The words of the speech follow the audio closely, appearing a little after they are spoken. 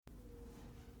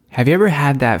Have you ever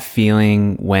had that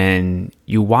feeling when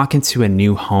you walk into a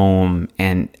new home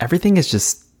and everything is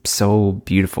just so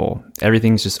beautiful?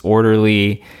 Everything's just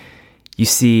orderly. You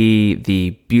see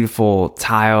the beautiful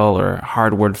tile or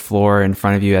hardwood floor in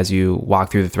front of you as you walk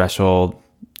through the threshold.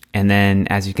 And then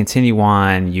as you continue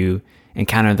on, you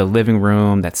encounter the living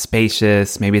room that's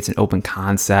spacious. Maybe it's an open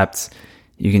concept.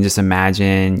 You can just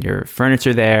imagine your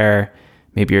furniture there,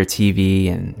 maybe your TV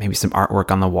and maybe some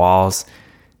artwork on the walls.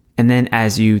 And then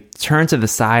as you turn to the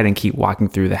side and keep walking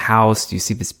through the house, you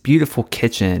see this beautiful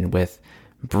kitchen with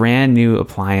brand new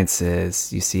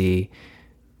appliances. You see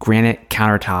granite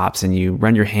countertops and you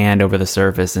run your hand over the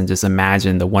surface and just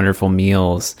imagine the wonderful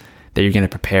meals that you're going to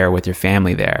prepare with your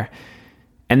family there.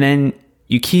 And then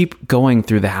you keep going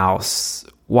through the house,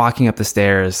 walking up the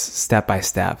stairs step by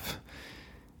step.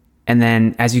 And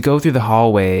then as you go through the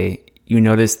hallway, you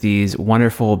notice these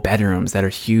wonderful bedrooms that are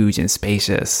huge and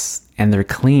spacious and they're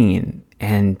clean.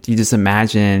 And you just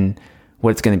imagine what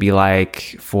it's going to be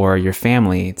like for your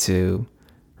family to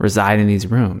reside in these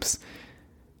rooms.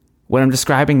 What I'm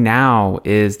describing now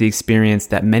is the experience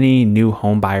that many new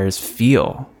home buyers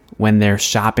feel when they're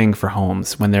shopping for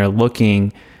homes, when they're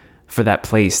looking for that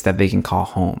place that they can call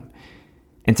home.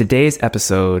 In today's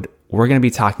episode, we're going to be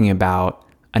talking about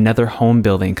another home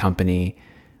building company.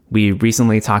 We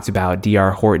recently talked about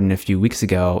D.R. Horton a few weeks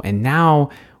ago, and now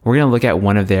we're going to look at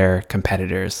one of their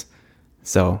competitors.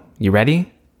 So, you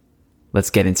ready?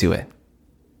 Let's get into it.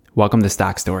 Welcome to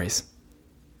Stock Stories.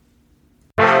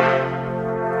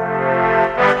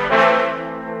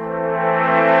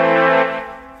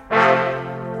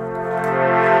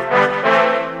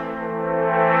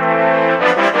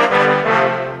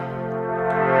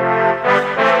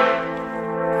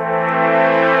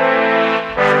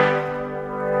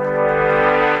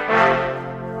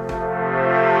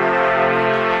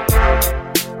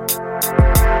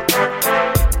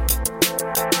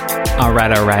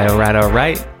 All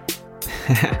right.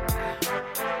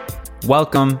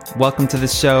 Welcome to the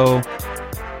show.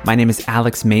 My name is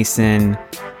Alex Mason,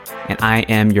 and I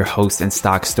am your host and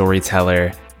stock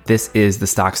storyteller. This is the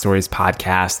Stock Stories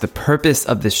podcast. The purpose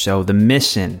of this show, the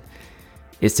mission,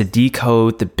 is to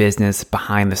decode the business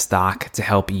behind the stock to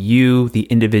help you, the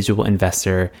individual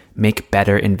investor, make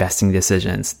better investing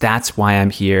decisions. That's why I'm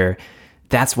here.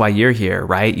 That's why you're here,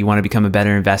 right? You want to become a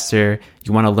better investor.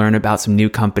 You want to learn about some new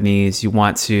companies. You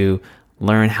want to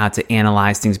learn how to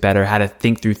analyze things better, how to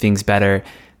think through things better.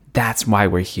 That's why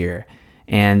we're here.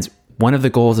 And one of the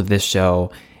goals of this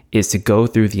show is to go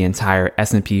through the entire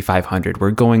S&P 500.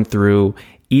 We're going through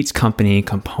each company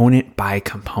component by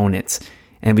component.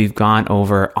 And we've gone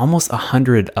over almost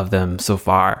 100 of them so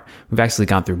far. We've actually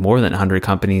gone through more than 100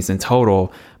 companies in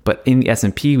total. But in the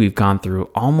S&P, we've gone through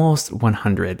almost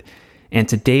 100. And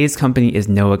today's company is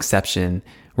no exception.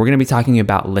 We're going to be talking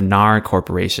about Lennar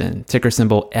Corporation, ticker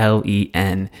symbol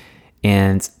LEN.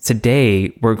 And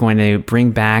today we're going to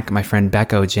bring back my friend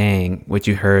Becco Jiang, which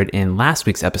you heard in last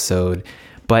week's episode.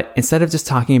 But instead of just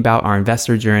talking about our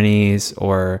investor journeys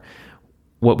or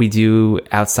what we do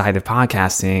outside of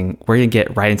podcasting, we're going to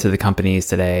get right into the companies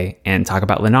today and talk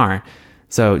about Lennar.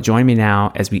 So join me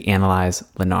now as we analyze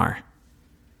Lennar.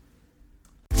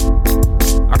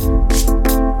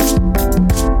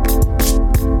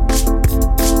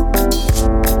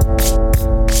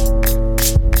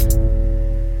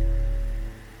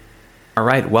 All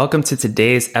right, welcome to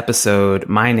today's episode.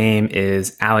 My name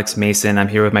is Alex Mason. I'm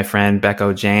here with my friend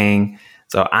Becco Jiang.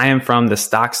 So I am from the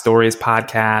Stock Stories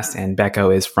podcast, and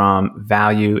Becco is from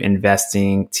Value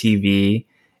Investing TV.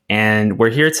 And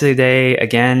we're here today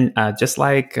again, just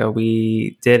like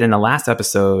we did in the last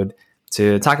episode,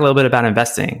 to talk a little bit about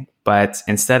investing. But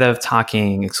instead of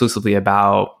talking exclusively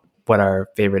about what our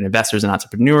favorite investors and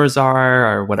entrepreneurs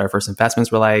are, or what our first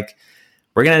investments were like,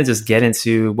 we're going to just get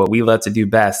into what we love to do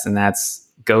best, and that's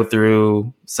go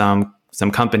through some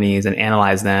companies and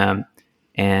analyze them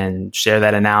and share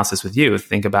that analysis with you.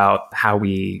 Think about how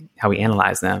we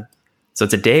analyze them. So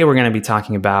today we're going to be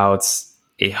talking about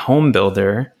a home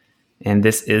builder, and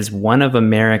this is one of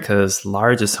America's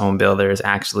largest home builders.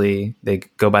 Actually, they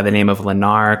go by the name of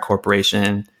Lennar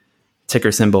Corporation,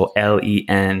 ticker symbol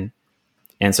LEN.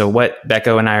 And so what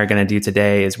Becco and I are going to do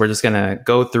today is we're just going to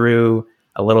go through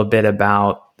a little bit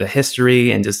about the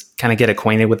history and just kind of get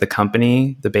acquainted with the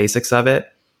company, the basics of it.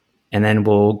 And then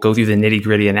we'll go through the nitty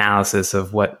gritty analysis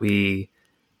of what we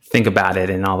think about it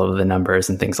and all of the numbers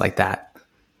and things like that.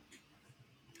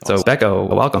 Awesome. So Becco,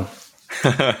 welcome.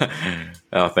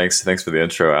 Oh, thanks for the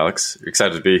intro, Alex.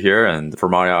 Excited to be here. And for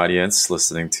my audience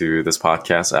listening to this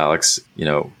podcast, Alex,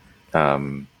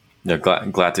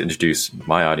 glad to introduce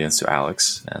my audience to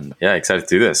Alex. And yeah, excited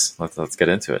to do this. Let's get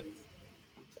into it.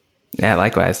 Yeah,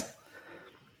 likewise.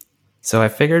 So I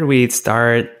figured we'd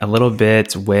start a little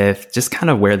bit with just kind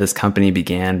of where this company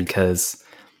began, because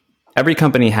every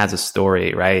company has a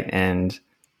story, right? And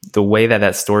the way that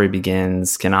that story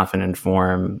begins can often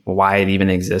inform why it even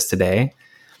exists today.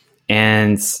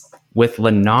 And with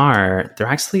Lennar, they're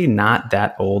actually not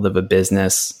that old of a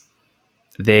business.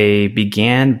 They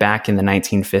began back in the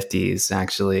 1950s,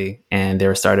 actually, and they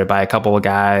were started by a couple of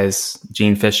guys,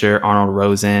 Gene Fisher, Arnold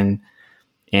Rosen,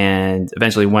 and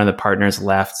eventually one of the partners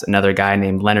left. Another guy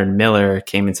named Leonard Miller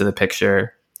came into the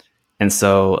picture. And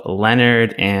so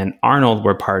Leonard and Arnold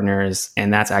were partners,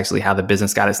 and that's actually how the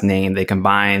business got its name. They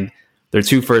combined their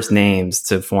two first names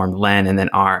to form Len and then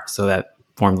R, so that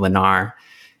formed Lennar.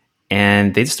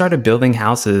 And they just started building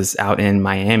houses out in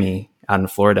Miami, out in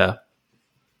Florida.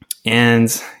 And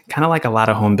kind of like a lot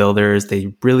of home builders,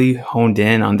 they really honed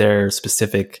in on their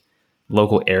specific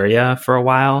local area for a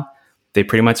while. They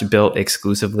pretty much built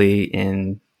exclusively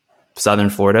in Southern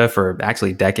Florida for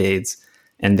actually decades.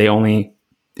 And they only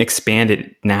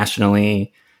expanded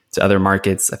nationally to other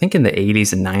markets, I think in the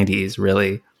 80s and 90s,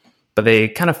 really. But they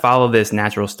kind of follow this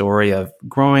natural story of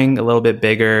growing a little bit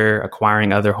bigger,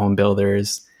 acquiring other home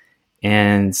builders.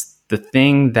 And the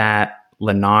thing that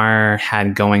Lennar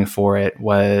had going for it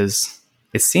was,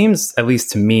 it seems, at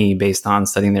least to me, based on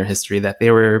studying their history, that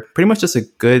they were pretty much just a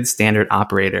good standard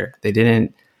operator. They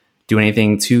didn't do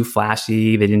anything too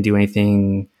flashy. They didn't do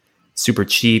anything super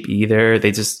cheap either.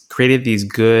 They just created these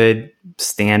good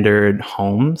standard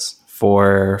homes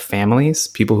for families,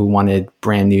 people who wanted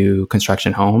brand new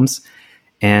construction homes.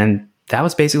 And that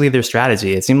was basically their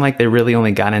strategy. It seemed like they really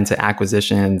only got into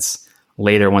acquisitions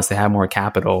later once they had more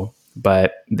capital,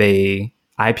 but they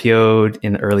IPO'd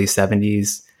in the early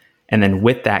 70s. And then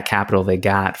with that capital they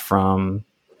got from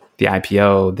the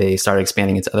IPO, they started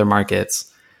expanding into other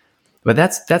markets. But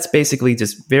that's basically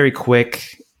just very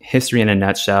quick history in a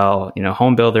nutshell. You know,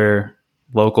 home builder,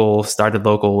 started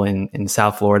local in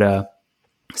South Florida,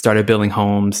 started building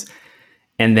homes.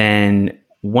 And then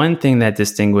one thing that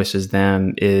distinguishes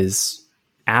them is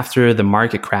after the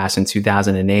market crash in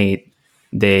 2008,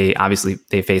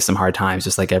 they faced some hard times,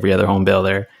 just like every other home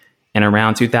builder. And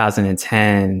around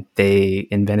 2010, they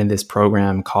invented this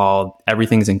program called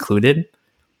Everything's Included.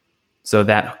 So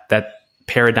that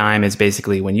paradigm is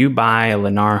basically when you buy a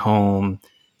Lennar home,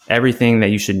 everything that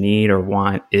you should need or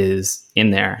want is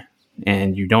in there,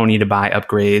 and you don't need to buy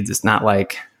upgrades. It's not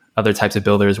like other types of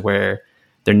builders where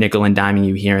they're nickel and diming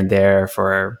you here and there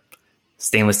for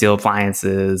stainless steel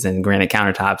appliances and granite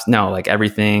countertops. No, like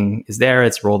everything is there.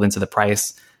 It's rolled into the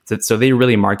price. So they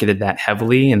really marketed that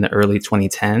heavily in the early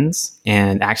 2010s,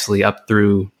 and actually up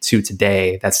through to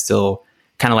today, that's still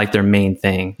kind of like their main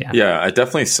thing. Yeah, I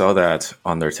definitely saw that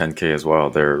on their 10K as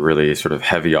well. They're really sort of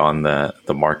heavy on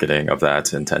the marketing of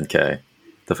that in 10K.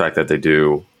 The fact that they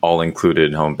do all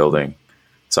included home building.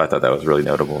 So I thought that was really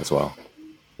notable as well,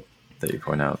 that you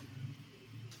point out.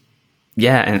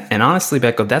 Yeah, and honestly,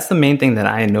 Becco, that's the main thing that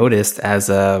I noticed as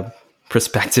a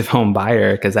prospective home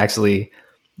buyer, because actually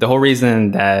the whole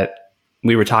reason that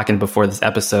we were talking before this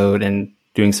episode and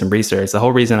doing some research, the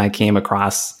whole reason I came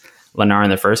across Lennar in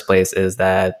the first place is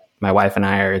that my wife and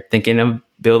I are thinking of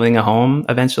building a home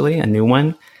eventually, a new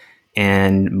one,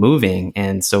 and moving.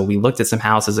 And so we looked at some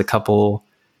houses a couple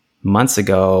months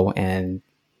ago and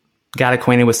got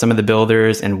acquainted with some of the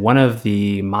builders. And one of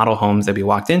the model homes that we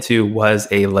walked into was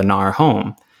a Lennar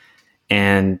home.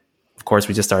 And of course,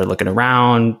 we just started looking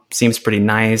around. Seems pretty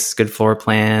nice, good floor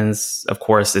plans. Of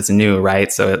course, it's new,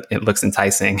 right? So it looks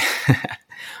enticing.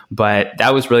 But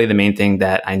that was really the main thing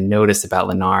that I noticed about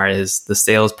Lennar is the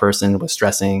salesperson was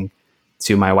stressing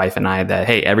to my wife and I that,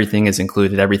 hey, everything is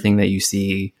included, everything that you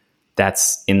see,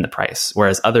 that's in the price.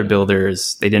 Whereas other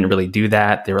builders, they didn't really do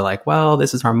that. They were like, well,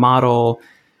 this is our model.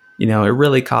 You know, it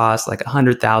really costs like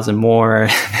 $100,000 more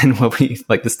than what we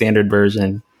like the standard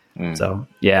version. So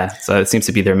so it seems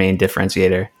to be their main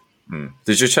differentiator.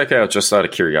 Did you check out, just out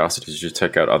of curiosity, did you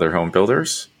check out other home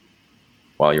builders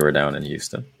while you were down in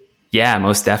Houston? Yeah,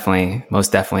 most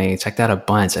definitely. Checked out a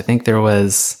bunch. I think there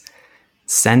was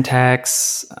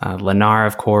Centex, Lennar,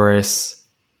 of course,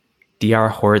 D.R.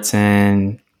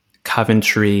 Horton,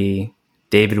 Coventry,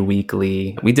 David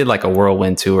Weekley. We did like a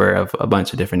whirlwind tour of a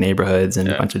bunch of different neighborhoods and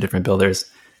a bunch of different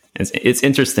builders. It's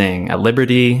interesting.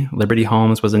 Liberty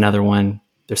Homes was another one.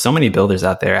 There's so many builders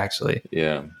out there, actually.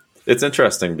 Yeah. It's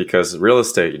interesting because real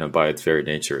estate, by its very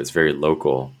nature, is very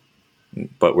local.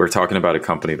 But we're talking about a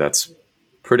company that's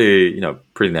pretty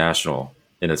national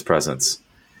in its presence.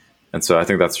 And so I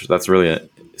think that's really a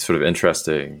sort of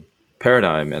interesting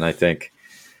paradigm. And I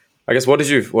guess, what did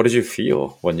you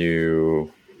feel when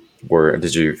you were,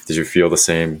 did you feel the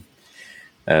same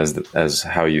as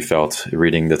how you felt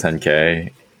reading the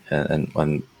 10K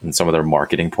and some of their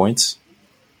marketing points?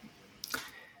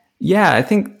 Yeah, I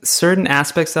think certain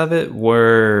aspects of it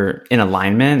were in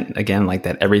alignment. Again, like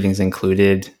that everything's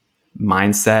included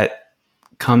mindset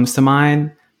comes to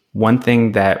mind. One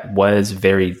thing that was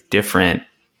very different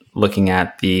looking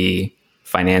at the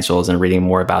financials and reading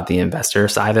more about the investor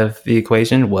side of the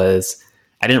equation was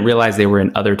I didn't realize they were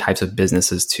in other types of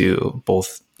businesses too,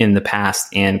 both in the past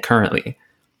and currently.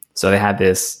 So they had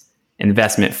this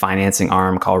investment financing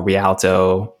arm called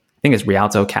Rialto. I think it's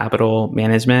Rialto Capital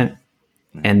Management.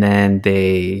 And then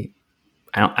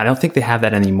I don't think they have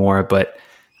that anymore, but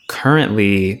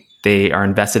currently they are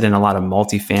invested in a lot of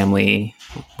multifamily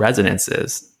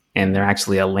residences, and they're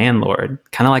actually a landlord,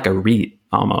 kind of like a REIT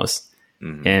almost.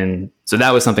 Mm-hmm. And so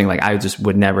that was something like I just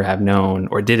would never have known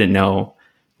or didn't know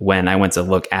when I went to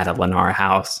look at a Lennar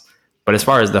house. But as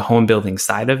far as the home building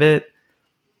side of it,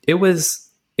 it was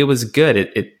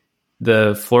good.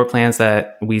 The floor plans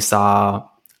that we saw,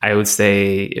 I would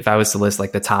say if I was to list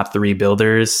like the top 3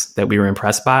 builders that we were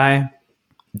impressed by,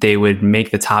 they would make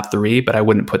the top 3, but I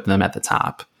wouldn't put them at the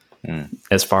top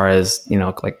as far as,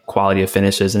 like quality of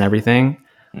finishes and everything.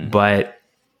 Mm-hmm. But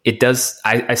it does,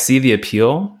 I see the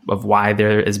appeal of why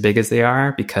they're as big as they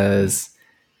are, because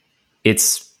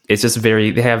it's just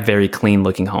they have very clean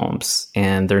looking homes,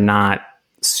 and they're not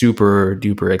super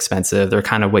duper expensive. They're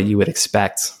kind of what you would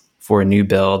expect for a new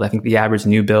build. I think the average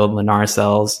new build Lennar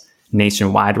sells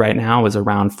nationwide right now is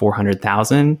around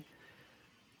 $400,000,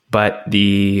 but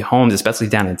the homes, especially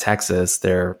down in Texas,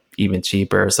 they're even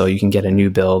cheaper. So you can get a new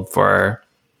build for,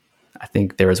 I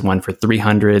think there was one for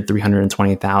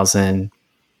 $320,000.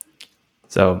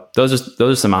 So those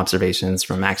are some observations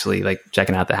from actually like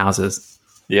checking out the houses.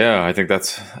 Yeah, I think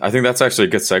that's actually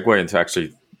a good segue into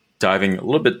actually diving a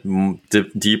little bit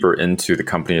deeper into the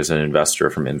company as an investor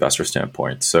from an investor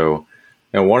standpoint. So,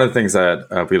 one of the things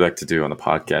that we like to do on the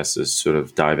podcast is sort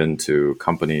of dive into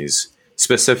companies'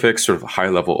 specific sort of high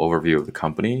level overview of the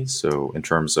company. So in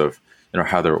terms of,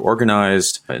 how they're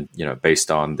organized and, based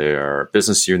on their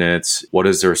business units, what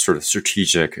is their sort of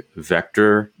strategic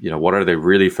vector? What are they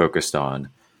really focused on?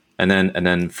 And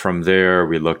then from there,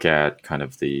 we look at kind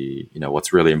of the,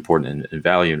 what's really important in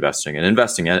value investing and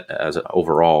investing as an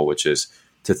overall, which is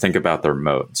to think about their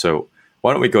moat. So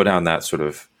why don't we go down that sort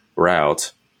of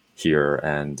route here?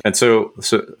 And so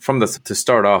to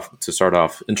start off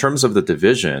in terms of the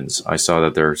divisions, I saw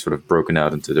that they're sort of broken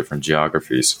out into different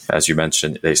geographies. As you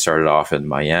mentioned, they started off in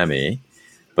Miami,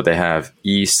 but they have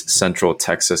East, Central,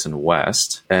 Texas, and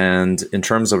West. And in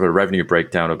terms of a revenue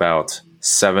breakdown, about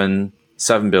 $7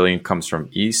 billion comes from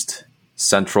East,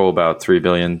 Central about $3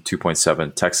 billion,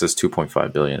 2.7, Texas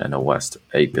 2.5 billion, and the West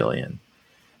 $8 billion.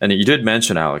 And you did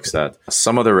mention, Alex, that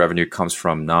some of the revenue comes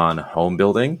from non-home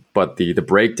building, but the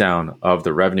breakdown of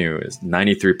the revenue is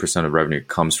 93% of revenue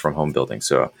comes from home building.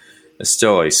 So it's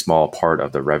still a small part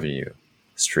of the revenue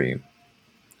stream,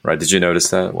 right? Did you notice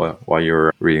that while you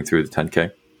were reading through the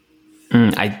 10K?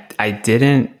 I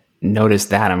didn't notice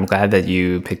that. I'm glad that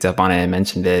you picked up on it and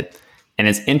mentioned it. And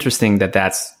it's interesting that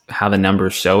that's how the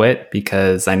numbers show it,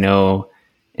 because I know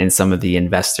in some of the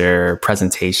investor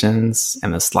presentations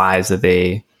and the slides that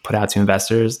they put out to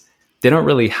investors, they don't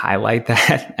really highlight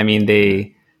that. I mean,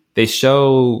 they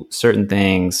show certain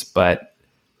things, but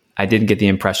I did get the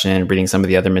impression reading some of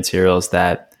the other materials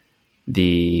that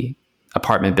the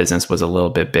apartment business was a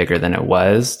little bit bigger than it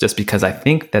was, just because I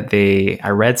think that I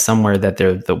read somewhere that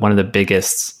they're one of the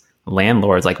biggest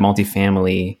landlords, like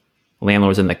multifamily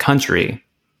landlords in the country.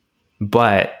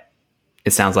 But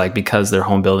it sounds like because their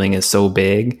home building is so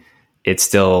big, it's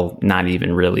still not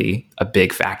even really a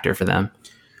big factor for them.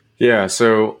 Yeah,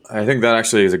 so I think that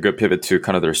actually is a good pivot to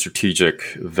kind of their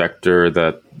strategic vector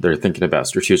that they're thinking about,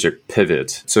 strategic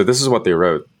pivot. So this is what they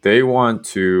wrote. They want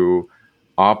to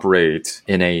operate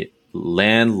in a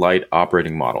land-light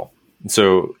operating model.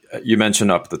 So you mentioned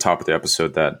up at the top of the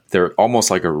episode that they're almost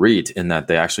like a REIT in that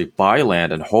they actually buy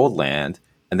land and hold land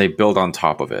and they build on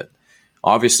top of it.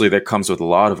 Obviously, that comes with a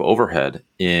lot of overhead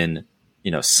in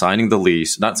signing the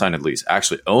lease, not signing the lease,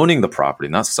 actually owning the property,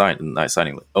 not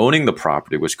signing, owning the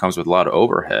property, which comes with a lot of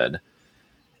overhead.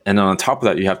 And then on top of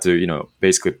that, you have to,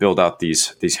 basically build out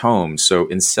these homes. So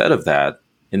instead of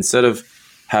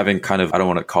having kind of, I don't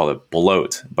want to call it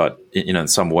bloat, but in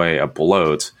some way a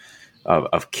bloat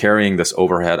of carrying this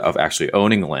overhead of actually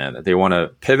owning land, they want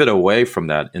to pivot away from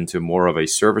that into more of a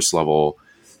service level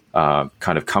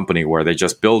kind of company where they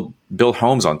just build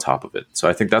homes on top of it. So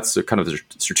I think that's the kind of the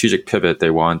strategic pivot they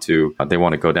want to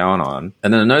go down on.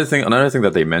 And then another thing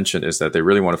that they mentioned is that they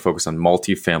really want to focus on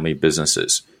multifamily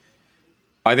businesses.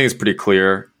 I think it's pretty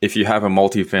clear. If you have a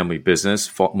multifamily business,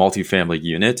 multifamily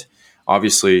unit,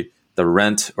 obviously the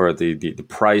rent or the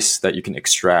price that you can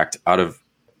extract out of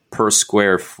per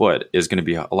square foot is going to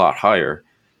be a lot higher,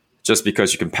 just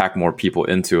because you can pack more people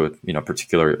into a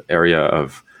particular area.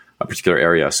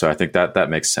 So I think that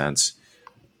makes sense.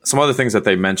 Some other things that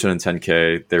they mentioned in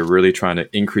 10K, they're really trying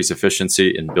to increase efficiency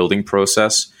in building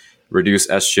process, reduce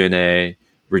SG&A,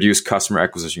 reduce customer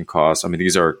acquisition costs. I mean,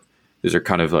 these are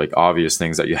kind of like obvious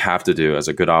things that you have to do as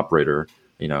a good operator.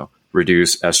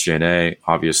 Reduce SG&A,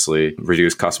 obviously,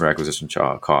 reduce customer acquisition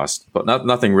cost, but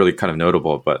nothing really kind of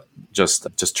notable. But just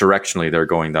directionally, they're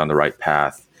going down the right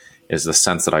path, is the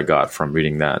sense that I got from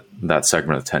reading that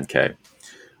segment of 10K.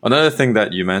 Another thing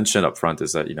that you mentioned up front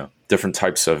is that different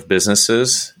types of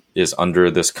businesses is under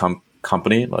this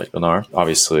company like Lennar.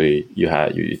 Obviously,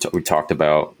 we talked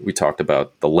about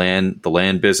the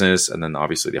land business, and then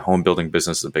obviously the home building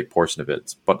business is a big portion of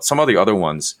it. But some of the other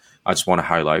ones I just want to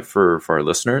highlight for our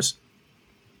listeners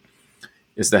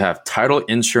is they have title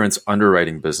insurance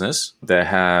underwriting business. They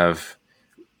have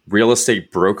real estate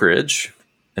brokerage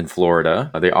in Florida.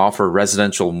 They offer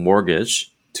residential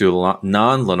mortgage to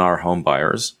non-Lennar home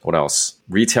buyers. What else?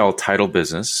 Retail title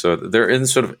business. So they're in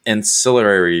sort of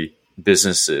ancillary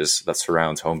businesses that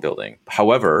surround home building.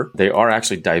 However, they are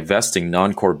actually divesting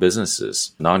non-core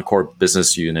businesses. Non-core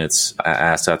business units,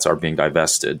 assets are being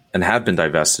divested and have been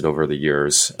divested over the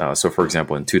years. So for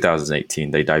example, in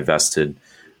 2018, they divested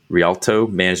Rialto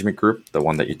Management Group, the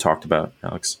one that you talked about,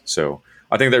 Alex. So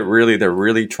I think they're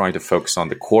really trying to focus on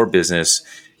the core business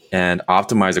and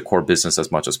optimize the core business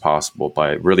as much as possible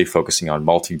by really focusing on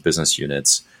multi-business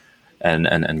units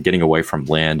and getting away from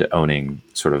land owning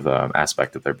sort of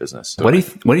aspect of their business. So what do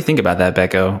you think about that,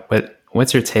 Becco?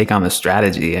 What's your take on the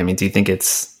strategy? I mean, do you think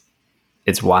it's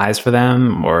wise for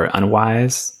them or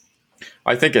unwise?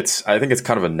 I think it's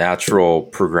kind of a natural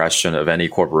progression of any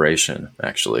corporation,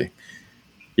 actually.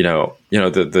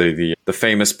 The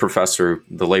famous professor,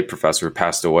 the late professor who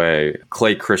passed away,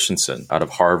 Clay Christensen out of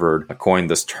Harvard,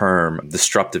 coined this term,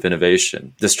 disruptive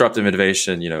innovation. Disruptive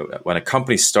innovation, when a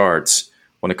company starts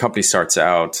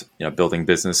out, building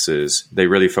businesses, they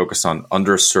really focus on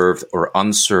underserved or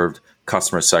unserved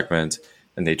customer segment,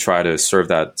 and they try to serve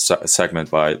that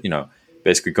segment by,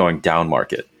 basically going down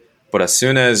market. But as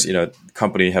soon as,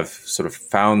 company have sort of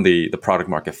found the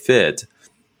product market fit,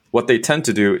 what they tend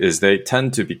to do is they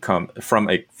tend to become from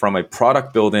a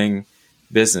product building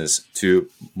business to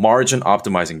margin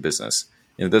optimizing business.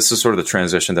 This is sort of the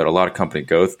transition that a lot of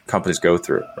companies go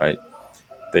through, right?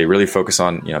 They really focus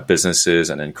on businesses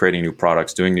and then creating new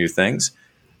products, doing new things,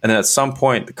 and then at some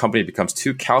point the company becomes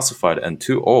too calcified and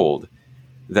too old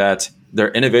that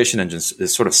their innovation engine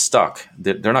is sort of stuck.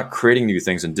 They're not creating new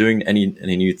things and doing any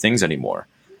new things anymore.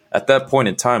 At that point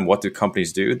in time, what do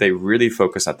companies do? They really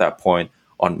focus at that point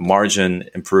on margin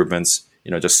improvements,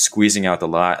 just squeezing out the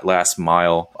last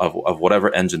mile of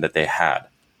whatever engine that they had,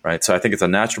 right? So I think it's a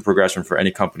natural progression for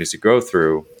any companies to go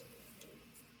through.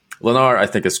 Lennar, I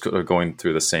think, is going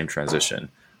through the same transition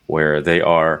where they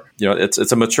are,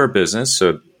 it's a mature business.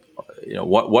 So,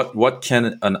 what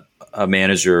can a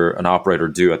manager, an operator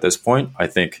do at this point? I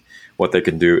think what they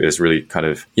can do is really kind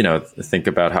of, think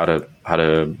about how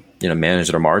to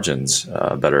manage their margins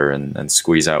better and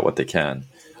squeeze out what they can.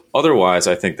 Otherwise,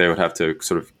 I think they would have to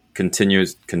sort of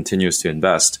continues to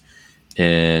invest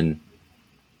in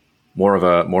more of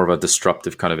a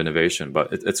disruptive kind of innovation.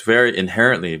 But it's very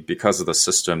inherently, because of the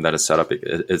system that is set up,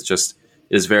 it's just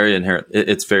is very inherent.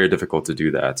 It's very difficult to do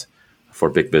that for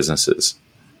big businesses.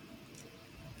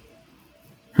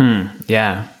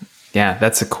 Yeah,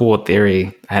 that's a cool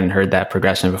theory. I hadn't heard that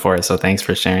progression before, so thanks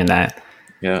for sharing that.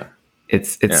 Yeah,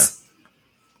 it's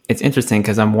interesting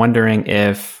because I'm wondering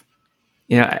if.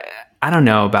 I don't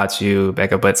know about you,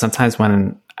 Becca, but sometimes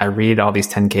when I read all these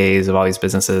 10Ks of all these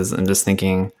businesses, I'm just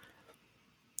thinking,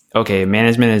 okay,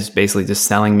 management is basically just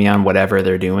selling me on whatever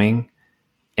they're doing.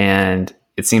 And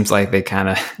it seems like they kind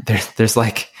of, there's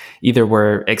like, either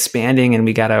we're expanding and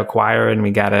we got to acquire and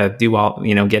we got to do all,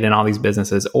 get in all these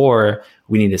businesses, or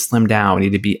we need to slim down. We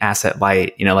need to be asset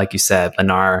light. Like you said,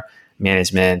 Lennar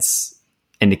management's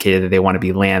indicated that they want to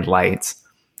be land light.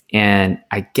 And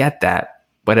I get that,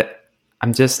 but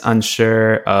I'm just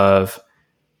unsure of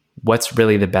what's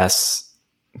really the best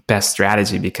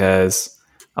strategy, because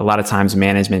a lot of times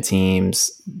management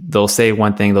teams, they'll say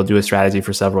one thing, they'll do a strategy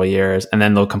for several years, and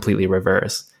then they'll completely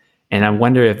reverse. And I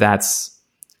wonder if that's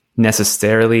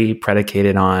necessarily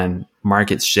predicated on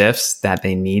market shifts that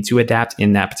they need to adapt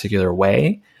in that particular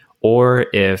way, or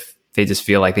if they just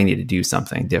feel like they need to do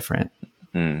something different.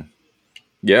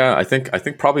 Yeah, I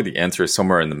think probably the answer is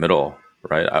somewhere in the middle.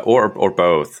 right? Or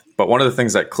both. But one of the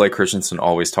things that Clay Christensen had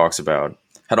always talked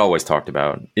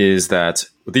about, is that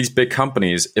these big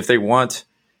companies,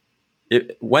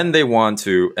 when they want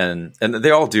to, and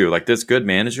they all do, like there's good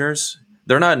managers,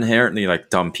 they're not inherently like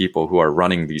dumb people who are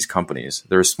running these companies.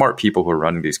 There are smart people who are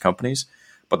running these companies.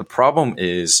 But the problem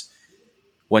is,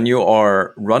 when you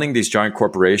are running these giant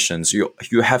corporations,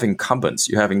 you have incumbents,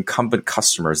 you have incumbent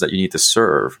customers that you need to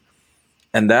serve.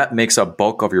 And that makes up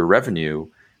bulk of your revenue.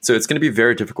 So it's going to be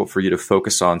very difficult for you to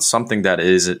focus on something that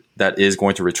is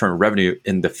going to return revenue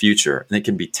in the future. And it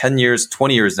can be 10 years,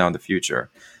 20 years down the future.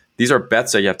 These are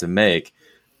bets that you have to make.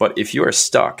 But if you are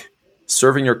stuck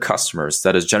serving your customers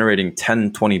that is generating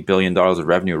 $10, $20 billion of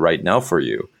revenue right now for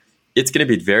you, it's going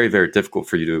to be very, very difficult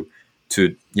for you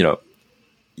to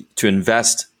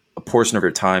invest a portion of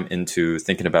your time into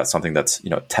thinking about something that's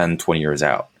 10, 20 years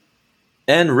out,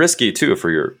 and risky too for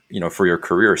your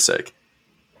career's sake,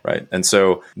 right? And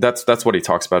so that's what he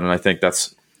talks about, and I think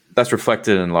that's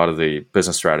reflected in a lot of the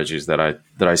business strategies that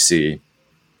I see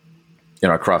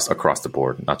across the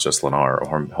board, not just Lennar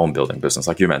or home building business,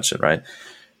 like you mentioned, right?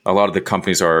 A lot of the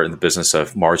companies are in the business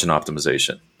of margin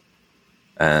optimization.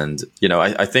 And,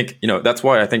 I think, that's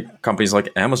why I think companies like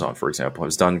Amazon, for example,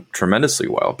 has done tremendously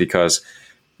well, because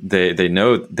they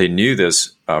knew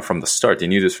this from the start. They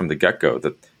knew this from the get-go,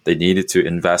 that they needed to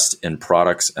invest in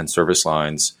products and service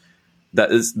lines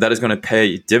that is going to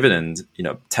pay dividend,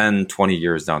 10, 20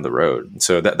 years down the road.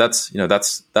 So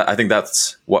I think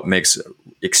that's what makes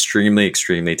extremely,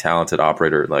 extremely talented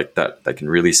operator like that can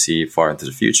really see far into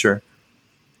the future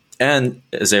and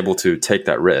is able to take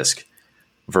that risk,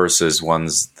 versus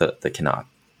ones that cannot.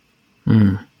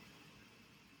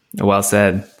 Well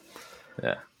said.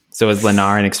 Yeah. So is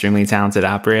Lennar an extremely talented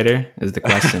operator, is the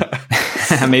question?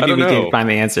 Maybe we can find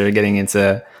the answer getting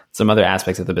into some other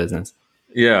aspects of the business.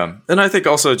 Yeah. And I think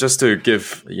also just to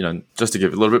give a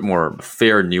little bit more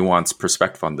fair, nuanced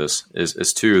perspective on this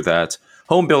is too, that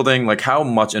home building, like how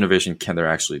much innovation can there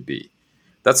actually be?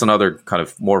 That's another kind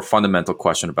of more fundamental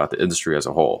question about the industry as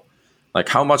a whole. Like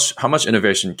how much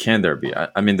innovation can there be?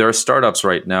 I mean, there are startups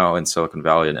right now in Silicon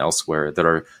Valley and elsewhere that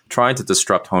are trying to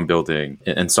disrupt home building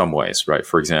in some ways, right?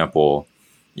 For example,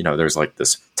 there's like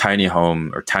this tiny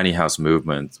home or tiny house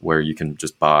movement where you can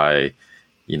just buy,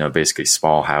 basically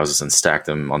small houses and stack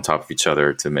them on top of each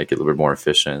other to make it a little bit more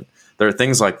efficient. There are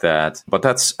things like that, but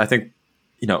that's, I think,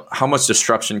 how much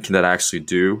disruption can that actually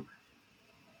do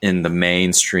in the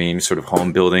mainstream sort of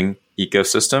home building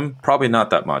ecosystem? Probably not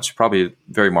that much, probably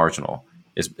very marginal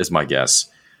is my guess.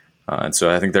 And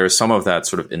so I think there is some of that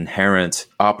sort of inherent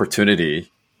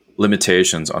opportunity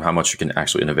limitations on how much you can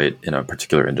actually innovate in a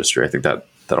particular industry. I think that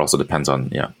also depends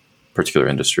on particular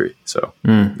industry. So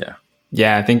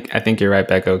yeah, I think you're right,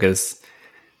 Becco, because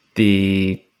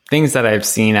the things that I've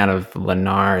seen out of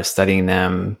Lennar, studying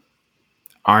them,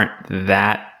 aren't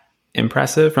that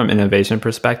impressive from innovation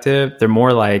perspective. They're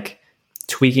more like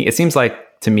tweaking. It seems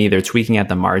like to me they're tweaking at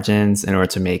the margins in order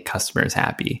to make customers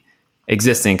happy,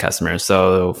 existing customers.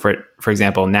 So for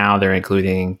example, now they're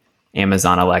including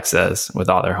Amazon Alexas with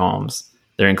all their homes.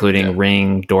 They're including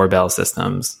Ring doorbell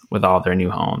systems with all their new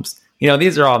homes.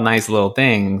 These are all nice little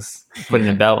things. Putting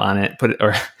a belt on it,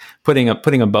 putting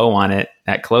a bow on it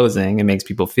at closing, it makes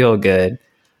people feel good.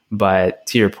 But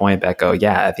to your point, Becco,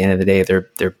 at the end of the day,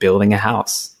 they're building a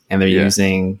house and they're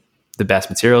using the best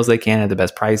materials they can at the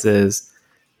best prices.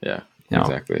 Yeah,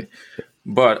 exactly.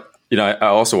 But I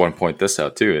also want to point this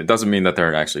out too. It doesn't mean that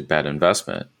they're actually bad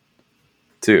investment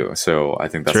too. So I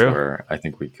think that's where I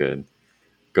think we could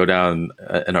go down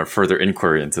in our further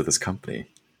inquiry into this company.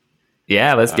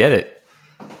 Yeah, let's get it.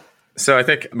 So I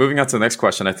think moving on to the next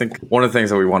question, I think one of the things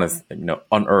that we want to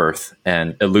unearth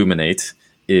and illuminate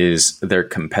is their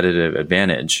competitive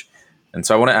advantage. And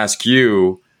so I want to ask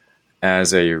you,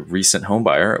 as a recent home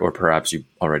buyer, or perhaps you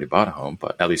already bought a home,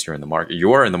 but at least you're in the market.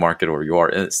 You are in the market, or you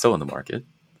are still in the market.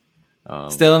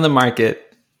 Still in the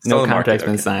market. No contract's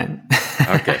been signed.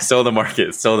 Okay, still in the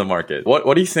market. Still in the market.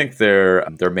 What do you think their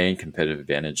main competitive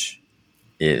advantage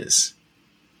is?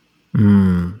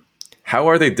 How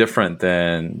are they different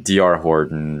than D.R.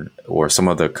 Horton or some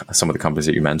of the companies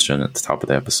that you mentioned at the top of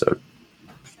the episode?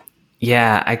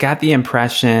 Yeah, I got the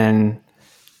impression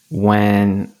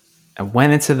when I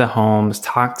went into the homes,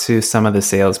 talked to some of the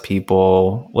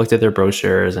salespeople, looked at their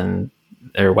brochures and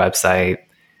their website,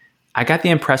 I got the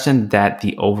impression that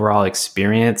the overall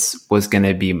experience was going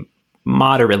to be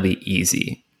moderately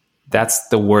easy. That's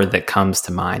the word that comes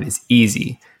to mind, is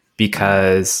easy,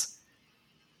 because,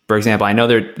 for example, I know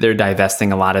they're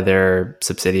divesting a lot of their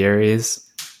subsidiaries,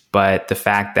 but the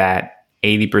fact that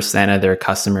 80% of their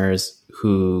customers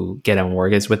who get a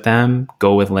mortgage with them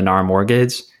go with Lennar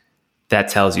Mortgage, that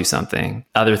tells you something.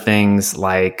 Other things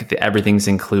like the everything's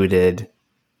included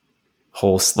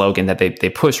whole slogan that they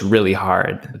push really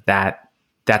hard,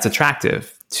 that's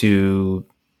attractive to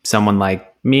someone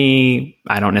like me.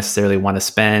 I don't necessarily want to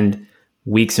spend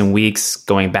weeks and weeks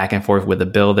going back and forth with a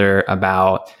builder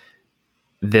about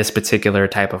this particular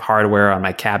type of hardware on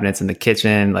my cabinets in the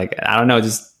kitchen. Like, I don't know,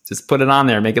 just put it on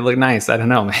there, make it look nice. I don't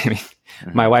know. Maybe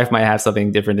my wife might have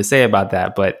something different to say about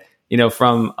that. But,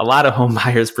 from a lot of home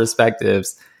buyers'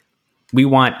 perspectives, we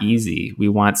want easy. We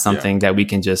want something that we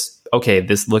can just, okay,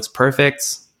 this looks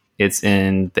perfect. It's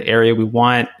in the area we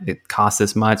want. It costs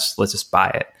this much. Let's just buy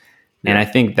it. Yeah. And I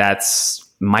think that's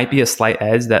might be a slight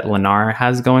edge that Lennar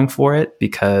has going for it,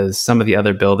 because some of the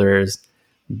other builders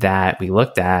that we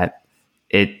looked at,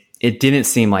 it didn't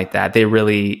seem like that.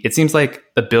 It seems like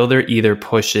the builder either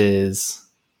pushes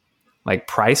like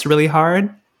price really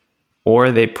hard,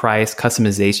 or they price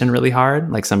customization really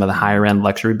hard, like some of the higher end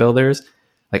luxury builders,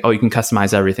 like, oh, you can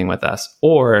customize everything with us,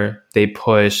 or they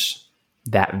push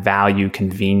that value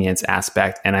convenience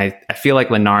aspect. And I feel like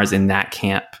Lennar's in that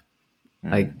camp.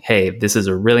 Like, hey, this is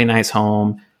a really nice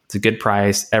home. It's a good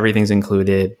price. Everything's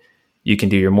included. You can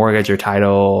do your mortgage, your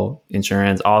title,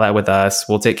 insurance, all that with us.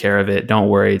 We'll take care of it. Don't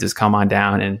worry. Just come on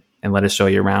down and let us show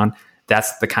you around.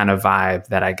 That's the kind of vibe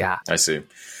that I got. I see.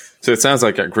 So it sounds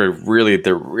like they're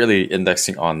really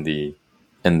indexing on the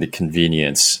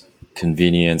convenience,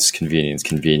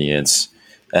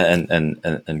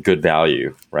 and good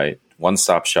value, right?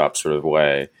 One-stop shop sort of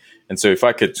way. And so if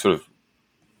I could sort of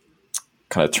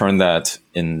kind of turn that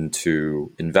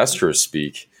into investor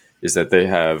speak, is that they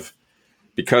have,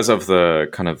 because of the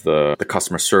kind of the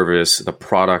customer service, the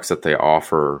products that they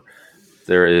offer,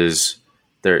 there is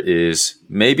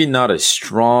maybe not a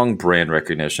strong brand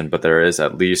recognition, but there is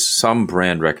at least some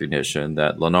brand recognition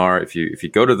that Lennar, if you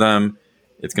go to them,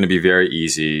 it's going to be very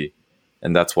easy.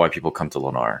 And that's why people come to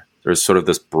Lennar. There's sort of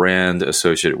this brand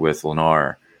associated with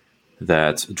Lennar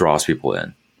that draws people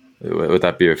in. Would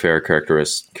that be a fair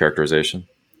characterization?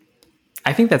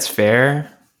 I think that's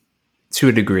fair to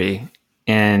a degree.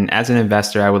 And as an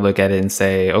investor, I would look at it and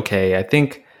say, okay, I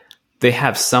think they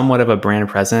have somewhat of a brand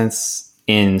presence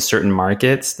in certain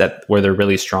markets where they're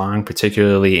really strong,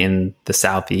 particularly in the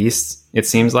Southeast, it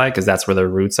seems like, because that's where their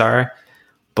roots are.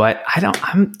 But I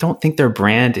don't think their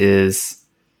brand is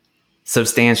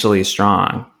substantially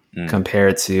strong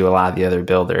compared to a lot of the other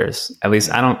builders. At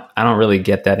least I don't really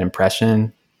get that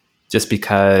impression, just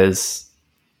because,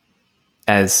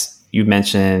 as you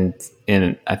mentioned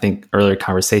in, I think, earlier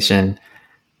conversation,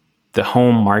 the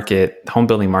home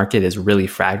building market is really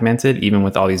fragmented, even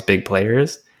with all these big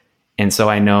players. And so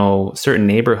I know certain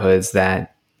neighborhoods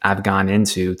that I've gone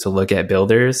into to look at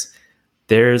builders.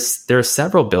 There are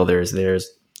several builders. There's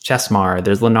Chesmar,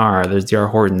 there's Lennar, there's D.R.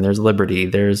 Horton, there's Liberty,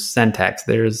 there's Centex,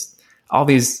 there's all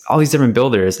these different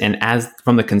builders. And as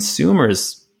from the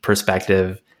consumer's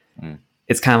perspective,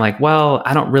 it's kind of like, well,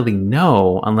 I don't really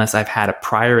know unless I've had a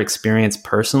prior experience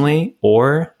personally,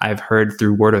 or I've heard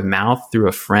through word of mouth through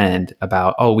a friend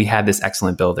about, oh, we had this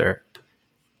excellent builder.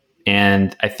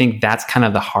 And I think that's kind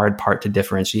of the hard part to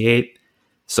differentiate.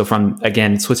 So from,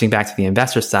 again, switching back to the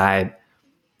investor side,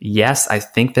 yes, I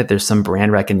think that there's some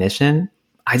brand recognition.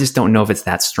 I just don't know if it's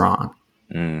that strong.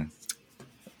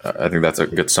 I think that's a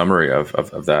good summary of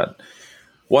that.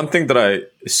 One thing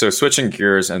so switching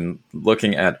gears and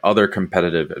looking at other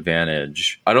competitive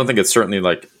advantage, I don't think it's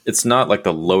it's not like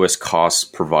the lowest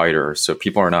cost provider. So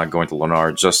people are not going to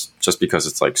Lennar just because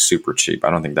it's like super cheap.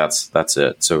 I don't think that's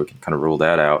it. So we can kind of rule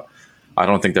that out. I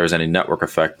don't think there's any network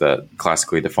effect that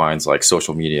classically defines like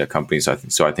social media companies. I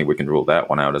think we can rule that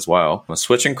one out as well. The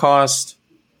switching cost,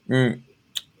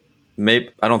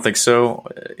 maybe I don't think so.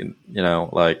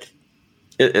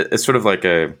 It's sort of like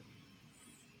when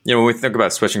we think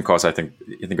about switching costs, I think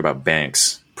you think about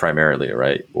banks primarily,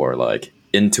 right? Or like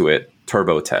Intuit,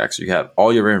 TurboTax. You have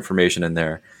all your information in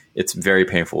there. It's very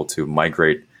painful to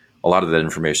migrate a lot of that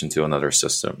information to another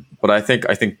system. But I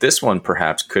think this one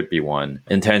perhaps could be one,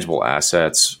 intangible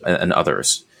assets and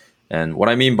others. And what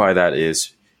I mean by that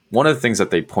is one of the things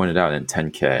that they pointed out in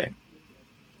 10K,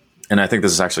 and I think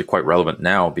this is actually quite relevant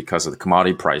now because of the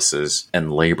commodity prices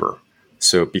and labor.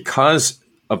 So because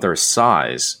of their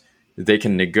size, they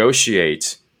can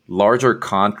negotiate larger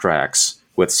contracts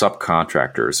with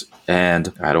subcontractors.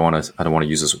 And I don't want to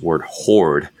use this word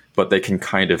hoard, but they can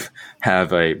kind of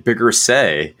have a bigger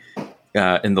say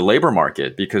in the labor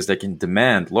market, because they can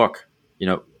demand, look,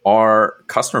 our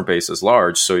customer base is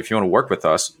large. So if you want to work with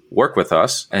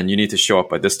us, and you need to show up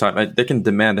by this time. They can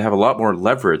demand to have a lot more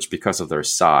leverage because of their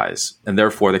size. And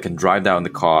therefore they can drive down the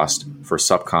cost for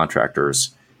subcontractors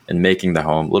in making the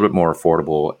home a little bit more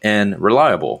affordable and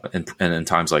reliable. And in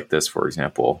times like this, for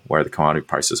example, where the commodity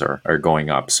prices are going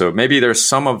up. So maybe there's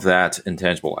some of that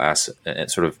intangible asset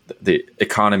and sort of the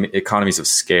economies of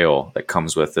scale that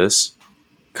comes with this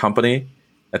company.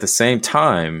 At the same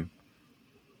time,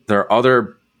 there are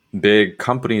other big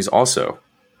companies also,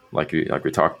 like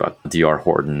we talked about, D.R.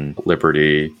 Horton,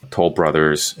 Liberty, Toll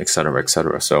Brothers, et cetera, et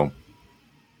cetera. So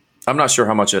I'm not sure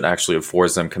how much it actually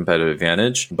affords them competitive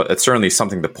advantage, but it's certainly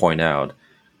something to point out.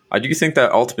 I do think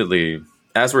that ultimately,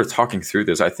 as we're talking through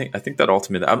this, I think that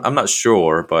ultimately, I'm not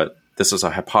sure, but this is a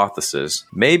hypothesis.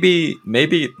 Maybe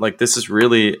like this is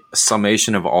really a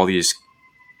summation of all these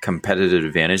competitive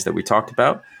advantage that we talked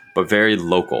about, but very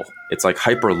local. It's like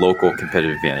hyper local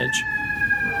competitive advantage.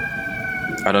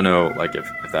 I don't know, like if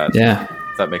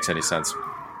that makes any sense.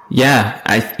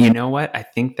 Yeah, you know what? I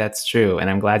think that's true, and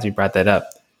I'm glad you brought that up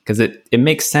because it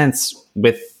makes sense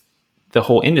with the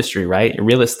whole industry, right?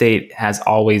 Real estate has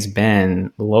always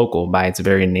been local by its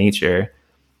very nature,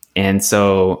 and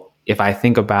so if I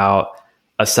think about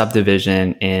a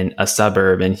subdivision in a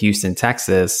suburb in Houston,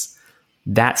 Texas,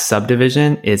 that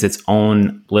subdivision is its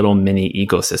own little mini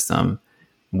ecosystem,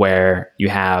 where you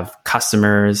have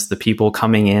customers, the people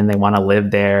coming in, they want to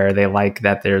live there. They like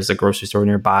that there's a grocery store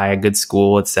nearby, a good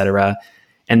school, etc.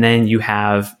 And then you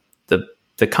have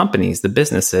the companies, the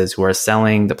businesses who are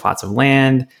selling the plots of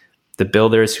land, the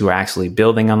builders who are actually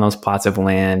building on those plots of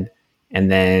land.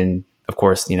 And then, of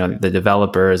course, the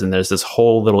developers. And there's this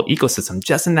whole little ecosystem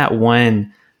just in that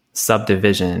one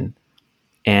subdivision.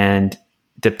 And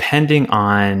depending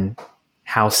on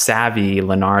how savvy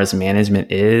Lennar's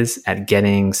management is at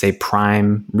getting, say,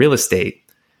 prime real estate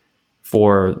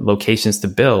for locations to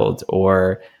build,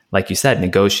 or like you said,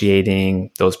 negotiating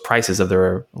those prices of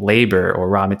their labor or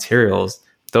raw materials,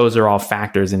 those are all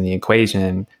factors in the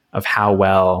equation of how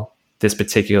well this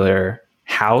particular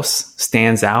house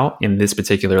stands out in this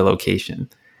particular location.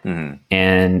 Mm-hmm.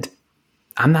 And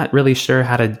I'm not really sure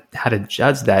how to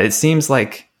judge that. It seems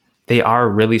like they are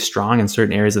really strong in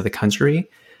certain areas of the country.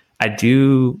 I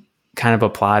do kind of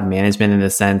applaud management in a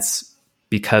sense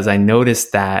because I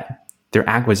noticed that their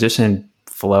acquisition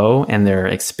flow and their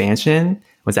expansion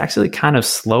was actually kind of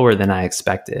slower than I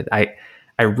expected. I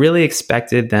really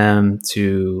expected them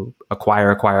to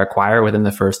acquire within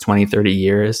the first 20, 30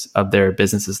 years of their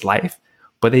business's life,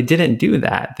 but they didn't do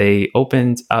that. They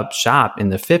opened up shop in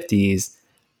the 50s,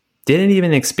 didn't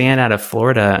even expand out of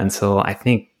Florida until I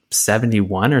think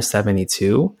 71 or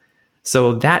 72.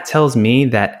 So that tells me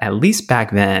that at least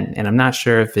back then, and I'm not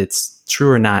sure if it's true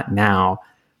or not now,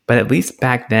 but at least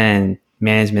back then,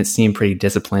 management seemed pretty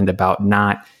disciplined about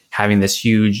not having this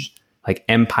huge like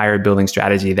empire building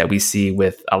strategy that we see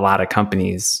with a lot of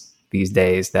companies these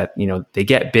days that, they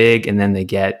get big and then they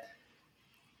get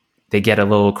a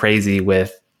little crazy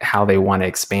with how they want to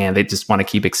expand. They just want to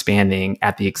keep expanding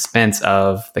at the expense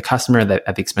of the customer,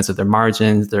 at the expense of their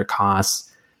margins, their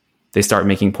costs. They start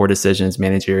making poor decisions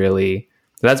managerially.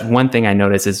 So that's one thing I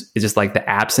noticed is just like the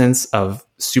absence of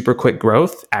super quick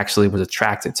growth actually was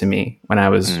attractive to me when I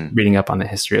was reading up on the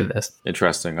history of this.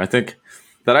 Interesting. I think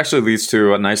that actually leads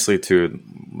nicely to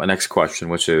my next question,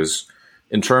 which is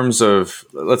in terms of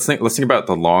let's think about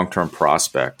the long-term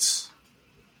prospects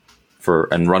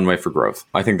and runway for growth.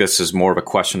 I think this is more of a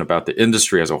question about the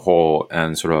industry as a whole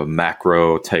and sort of a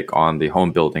macro take on the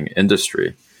home building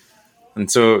industry. And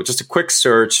so just a quick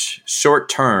search, short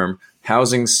term,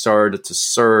 housing started to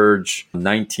surge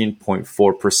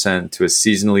 19.4% to a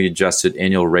seasonally adjusted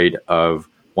annual rate of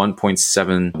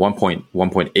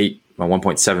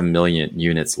 1.7 million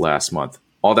units last month.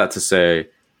 All that to say,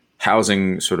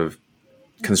 housing sort of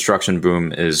construction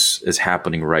boom is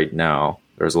happening right now.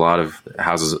 There's a lot of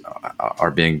houses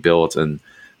are being built, and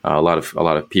a lot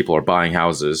of people are buying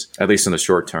houses, at least in the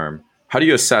short term. How do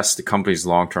you assess the company's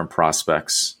long-term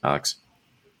prospects, Alex?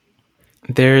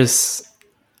 There's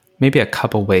maybe a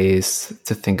couple ways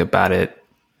to think about it.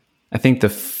 I think the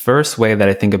first way that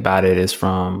I think about it is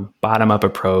from bottom-up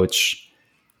approach.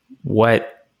 What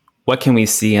can we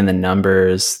see in the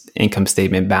numbers, income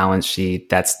statement, balance sheet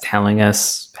that's telling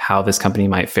us how this company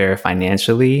might fare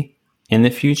financially in the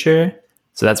future?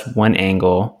 So that's one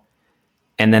angle.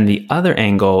 And then the other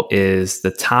angle is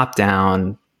the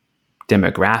top-down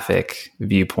demographic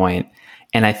viewpoint.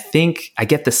 And I think I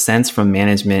get the sense from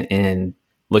management in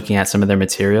looking at some of their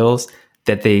materials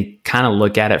that they kind of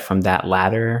look at it from that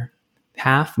latter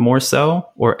half more so,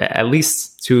 or at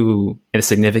least to a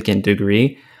significant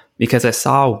degree, because I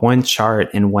saw one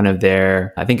chart in one of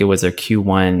their, I think it was their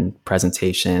Q1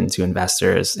 presentation to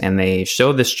investors, and they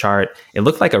showed this chart. It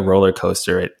looked like a roller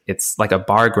coaster. It's like a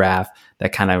bar graph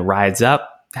that kind of rides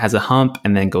up, has a hump,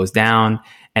 and then goes down.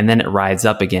 and then it rides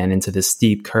up again into this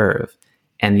steep curve.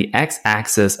 And the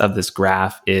x-axis of this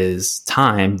graph is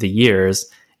time, the years,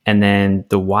 and then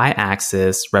the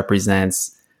y-axis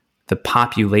represents the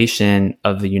population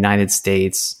of the United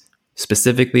States,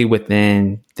 specifically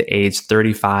within the age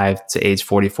 35 to age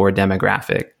 44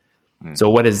 demographic. So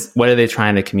what are they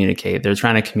trying to communicate? They're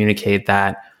trying to communicate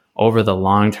that over the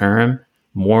long term,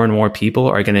 more and more people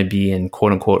are going to be in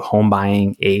quote unquote home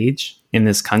buying age in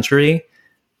this country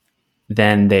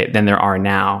than there are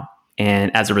now.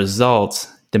 And as a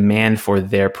result, demand for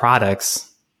their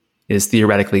products is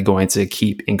theoretically going to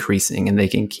keep increasing, and they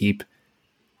can keep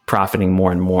profiting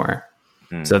more and more.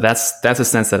 So that's a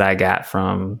sense that I got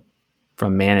from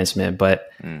management.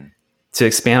 But to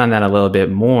expand on that a little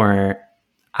bit more,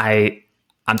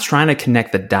 I'm trying to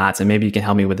connect the dots, and maybe you can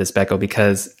help me with this, Becco,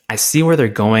 because I see where they're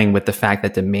going with the fact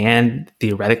that demand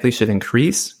theoretically should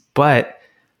increase, but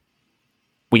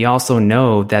we also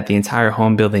know that the entire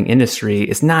home building industry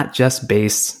is not just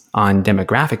based on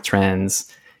demographic trends.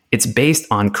 It's based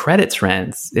on credit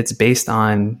trends. It's based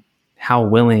on how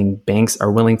willing banks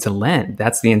are willing to lend.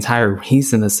 That's the entire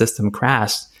reason the system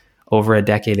crashed over a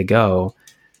decade ago.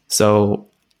 So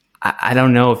I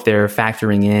don't know if they're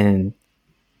factoring in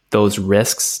those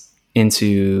risks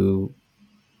into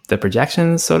the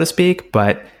projections, so to speak.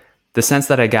 But the sense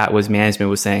that I got was management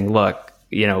was saying, look,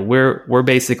 we're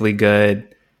basically good.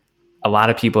 A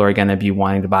lot of people are going to be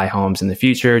wanting to buy homes in the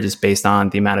future just based on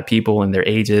the amount of people and their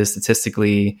ages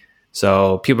statistically.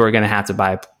 So people are going to have to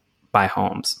buy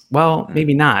homes. Well,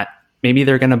 maybe not. Maybe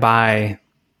they're going to buy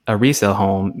a resale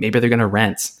home. Maybe they're going to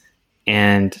rent.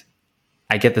 And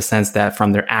I get the sense that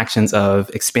from their actions of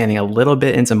expanding a little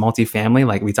bit into multifamily,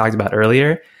 like we talked about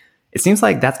earlier, it seems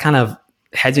like that's kind of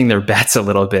hedging their bets a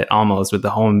little bit almost with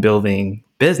the home building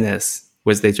business,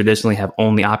 which they traditionally have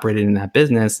only operated in that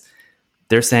business.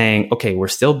 They're saying, okay, we're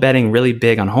still betting really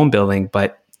big on home building,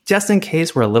 but just in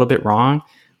case we're a little bit wrong,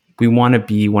 we want to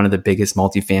be one of the biggest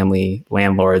multifamily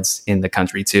landlords in the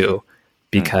country too,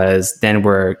 because then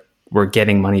we're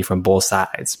getting money from both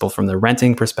sides, both from the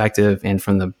renting perspective and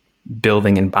from the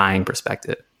building and buying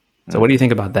perspective. So what do you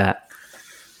think about that?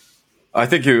 I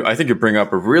think you bring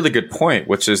up a really good point,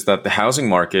 which is that the housing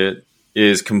market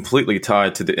is completely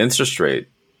tied to the interest rate.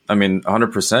 I mean,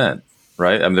 100%,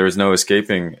 right? I mean, there is no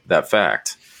escaping that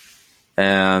fact.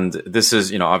 And this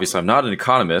is, obviously I'm not an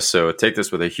economist, so take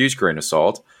this with a huge grain of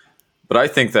salt. But I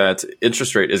think that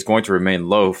interest rate is going to remain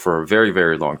low for a very,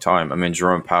 very long time. I mean,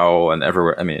 Jerome Powell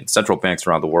and central banks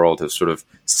around the world have sort of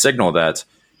signaled that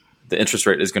the interest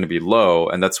rate is going to be low.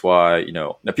 And that's why,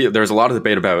 there's a lot of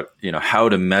debate about, how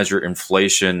to measure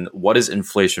inflation. What is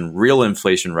inflation, real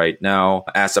inflation right now?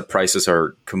 Asset prices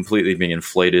are completely being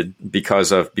inflated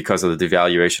because of the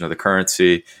devaluation of the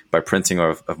currency by printing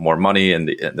of more money and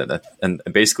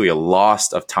basically a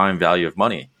loss of time value of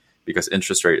money, because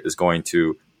interest rate is going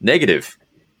to negative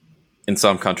in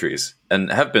some countries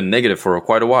and have been negative for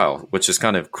quite a while, which is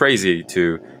kind of crazy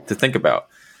to think about.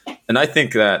 And I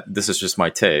think that this is just my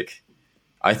take.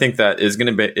 I think that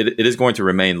it is going to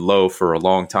remain low for a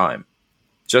long time,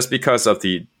 just because of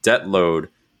the debt load.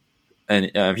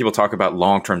 And people talk about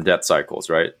long-term debt cycles,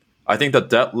 right? I think the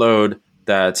debt load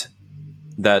that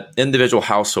individual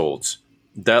households,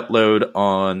 debt load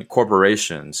on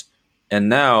corporations, and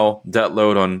now debt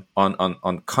load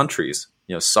on countries,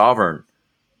 sovereign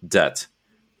debt,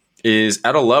 is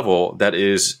at a level that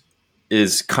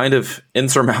is kind of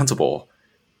insurmountable,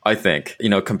 I think,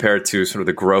 compared to sort of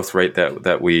the growth rate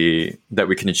that we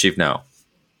can achieve now,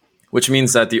 which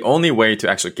means that the only way to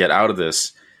actually get out of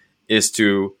this is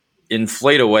to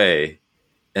inflate away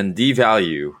and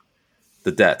devalue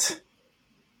the debt.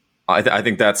 I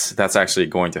think that's actually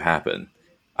going to happen.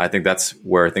 I think that's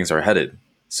where things are headed.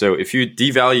 So if you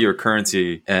devalue your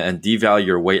currency and devalue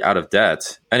your way out of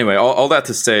debt, anyway, all that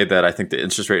to say that I think the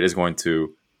interest rate is going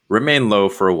to remain low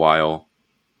for a while.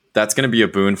 That's going to be a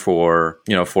boon for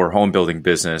home building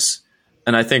business.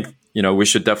 And I think, we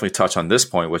should definitely touch on this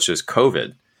point, which is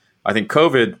COVID. I think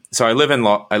COVID. So I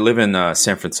live in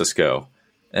San Francisco,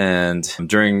 and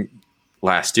during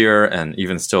last year and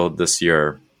even still this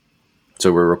year,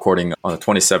 so we're recording on the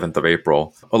 27th of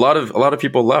April, a lot of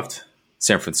people left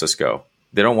San Francisco.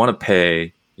 They don't want to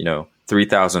pay, $3,000,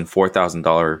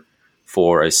 $4,000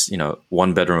 for a,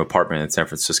 one bedroom apartment in San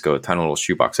Francisco, a tiny little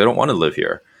shoebox. They don't want to live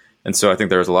here. And so I think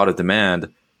there's a lot of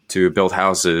demand to build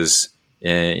houses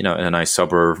in a nice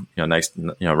suburb,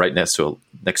 right next to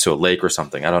a lake or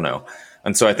something. I don't know.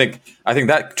 And so I think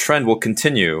that trend will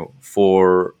continue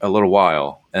for a little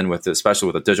while. And especially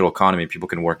with the digital economy, people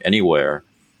can work anywhere.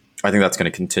 I think that's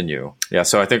going to continue. Yeah.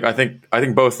 So I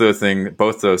think both those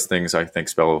things I think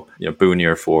spell boon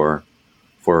year for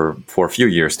for a few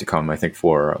years to come, I think,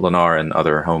 for Lennar and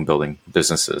other home building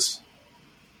businesses.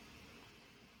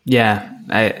 Yeah,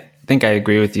 I think I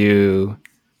agree with you,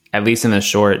 at least in the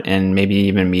short and maybe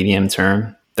even medium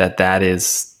term, that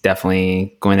is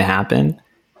definitely going to happen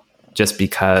just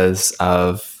because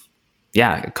of,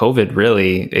 COVID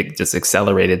really, it just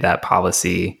accelerated that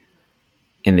policy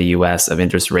in the US of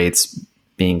interest rates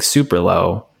being super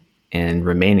low and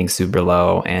remaining super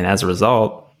low. And as a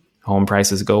result, home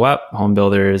prices go up, home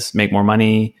builders make more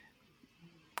money,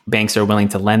 banks are willing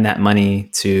to lend that money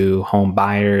to home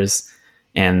buyers,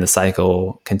 and the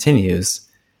cycle continues.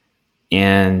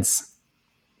 And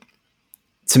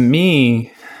to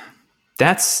me,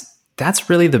 that's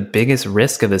really the biggest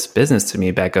risk of this business to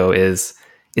me, Becco, is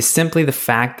simply the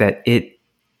fact that it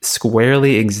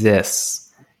squarely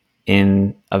exists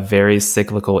in a very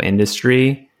cyclical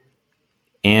industry,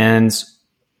 and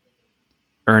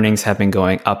earnings have been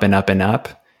going up and up and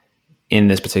up in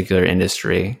this particular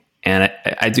industry. And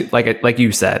I do, like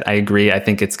you said, I agree. I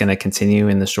think it's going to continue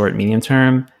in the short, medium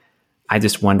term. I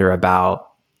just wonder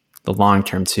about the long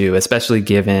term too, especially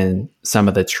given some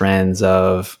of the trends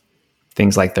of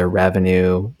things like their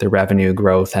revenue. Their revenue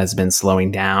growth has been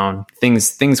slowing down.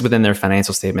 Things within their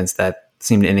financial statements that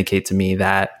seem to indicate to me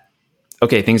that,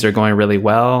 okay, things are going really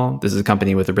well. This is a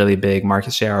company with a really big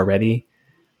market share already.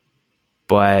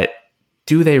 But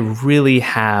do they really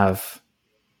have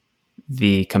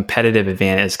the competitive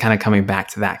advantage? Kind of coming back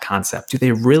to that concept. Do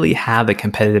they really have the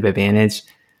competitive advantage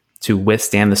to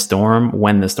withstand the storm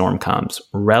when the storm comes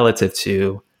relative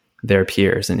to their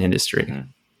peers in industry? Mm-hmm.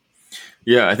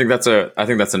 Yeah, I think that's an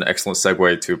excellent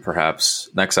segue to perhaps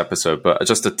next episode. But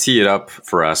just to tee it up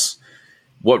for us,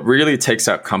 what really takes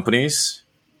out companies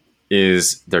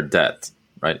is their debt,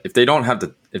 right? If they don't have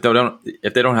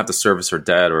to service their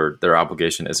debt, or their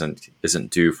obligation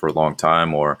isn't due for a long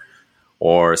time,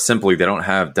 or simply they don't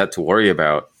have debt to worry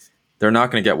about, they're not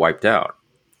going to get wiped out.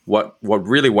 What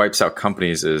really wipes out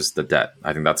companies is the debt.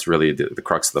 I think that's really the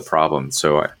crux of the problem.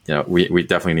 So we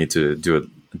definitely need to do a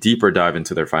deeper dive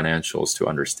into their financials to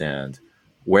understand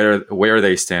where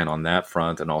they stand on that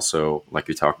front, and also, like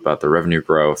you talked about, the revenue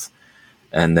growth,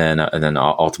 and then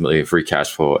ultimately free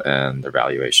cash flow and their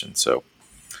valuation. So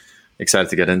excited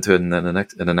to get into it in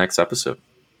the next episode.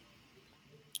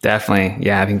 Definitely.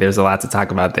 Yeah, I think there's a lot to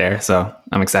talk about there. So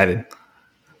I'm excited.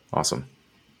 Awesome.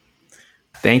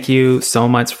 Thank you so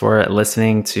much for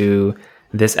listening to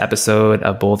this episode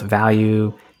of both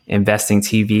Value Investing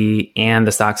TV and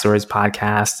the Stock Stories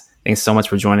podcast. Thanks so much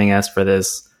for joining us for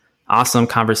this awesome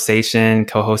conversation,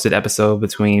 co-hosted episode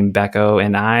between Becco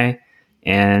and I.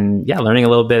 And learning a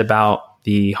little bit about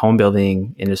the home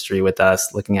building industry with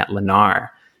us, looking at Lennar.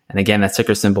 And again, that's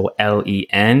ticker symbol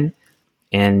LEN.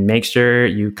 And make sure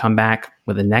you come back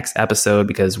with the next episode,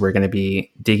 because we're going to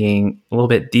be digging a little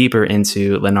bit deeper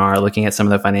into Lennar, looking at some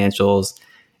of the financials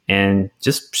and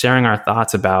just sharing our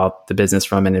thoughts about the business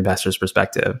from an investor's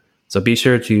perspective. So be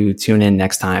sure to tune in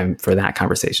next time for that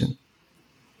conversation.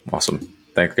 Awesome.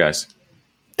 Thanks, guys.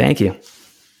 Thank you.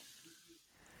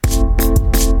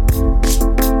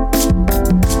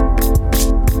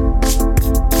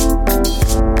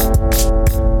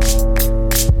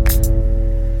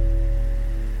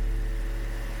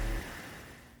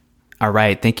 All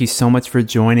right. Thank you so much for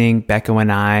joining Becco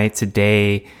and I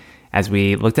today as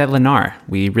we looked at Lennar.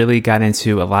 We really got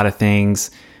into a lot of things,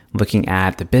 looking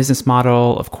at the business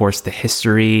model, of course, the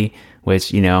history,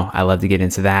 which, I love to get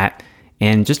into that,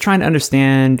 and just trying to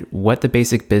understand what the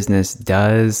basic business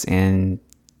does, and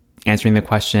answering the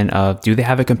question of, do they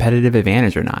have a competitive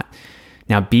advantage or not?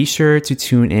 Now, be sure to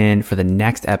tune in for the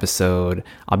next episode.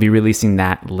 I'll be releasing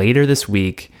that later this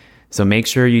week. So make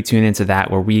sure you tune into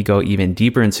that, where we go even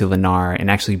deeper into Lennar and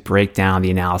actually break down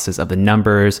the analysis of the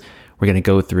numbers. We're going to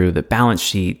go through the balance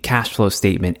sheet, cash flow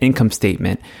statement, income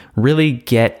statement, really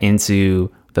get into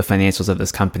the financials of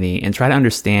this company and try to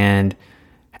understand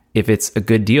if it's a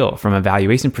good deal from a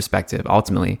valuation perspective,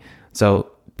 ultimately.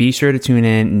 So be sure to tune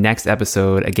in next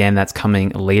episode. Again, that's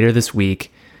coming later this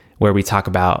week, where we talk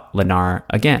about Lennar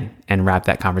again and wrap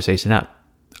that conversation up.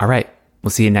 All right.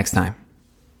 We'll see you next time.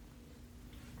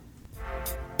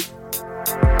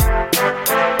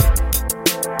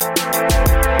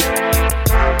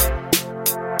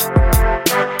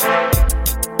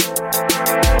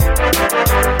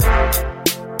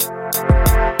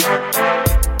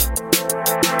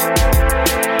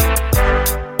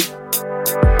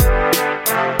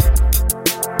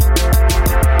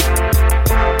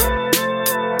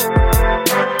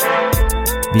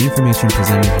 The information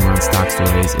presented here on Stock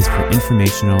Stories is for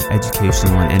informational,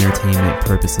 educational, and entertainment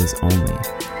purposes only.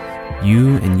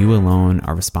 You and you alone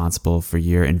are responsible for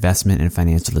your investment and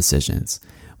financial decisions.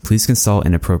 Please consult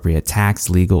an appropriate tax,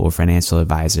 legal, or financial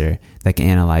advisor that can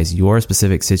analyze your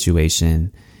specific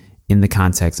situation in the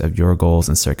context of your goals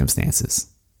and circumstances.